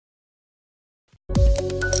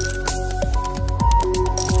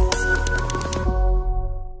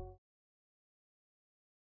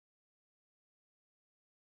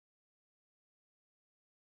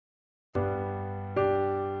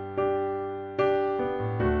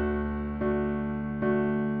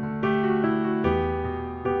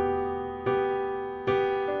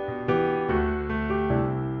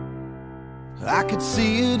I could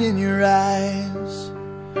see it in your eyes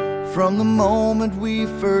from the moment we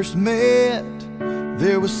first met.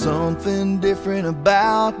 There was something different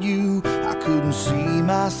about you. I couldn't see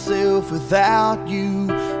myself without you.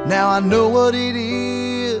 Now I know what it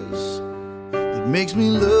is that makes me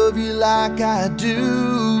love you like I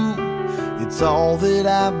do. It's all that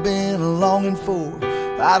I've been longing for.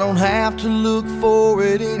 I don't have to look for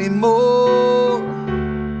it anymore.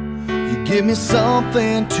 You give me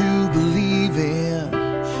something to believe in,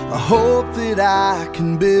 a hope that I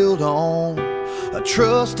can build on, a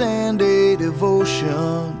trust and a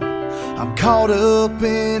devotion. I'm caught up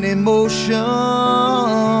in emotion.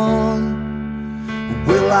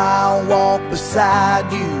 Will I walk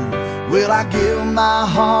beside you? Will I give my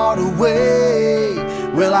heart away?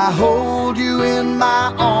 Will I hold you in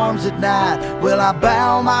my arms at night? Will I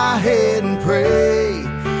bow my head and pray?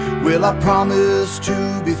 Will I promise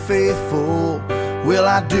to be faithful? Will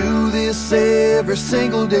I do this every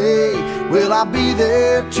single day? Will I be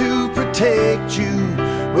there to protect you?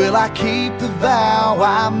 Will I keep the vow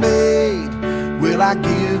I made? Will I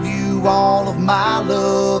give you all of my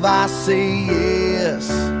love? I say yes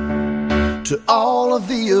to all of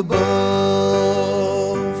the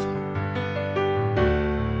above.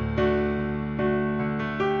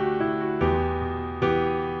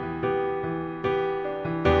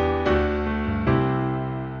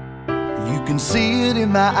 You can see it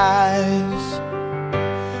in my eyes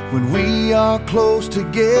when we are close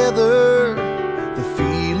together. The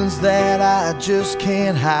feelings that I just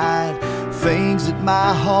can't hide, things that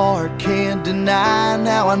my heart can't deny.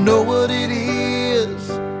 Now I know what it is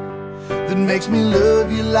that makes me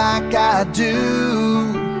love you like I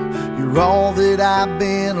do. You're all that I've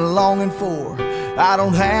been longing for. I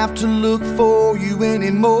don't have to look for you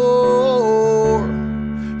anymore.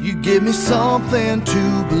 You give me something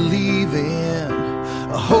to believe in,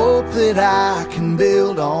 a hope that I can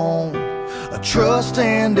build on, a trust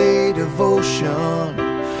and a devotion.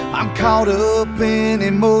 I'm caught up in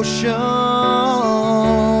emotion.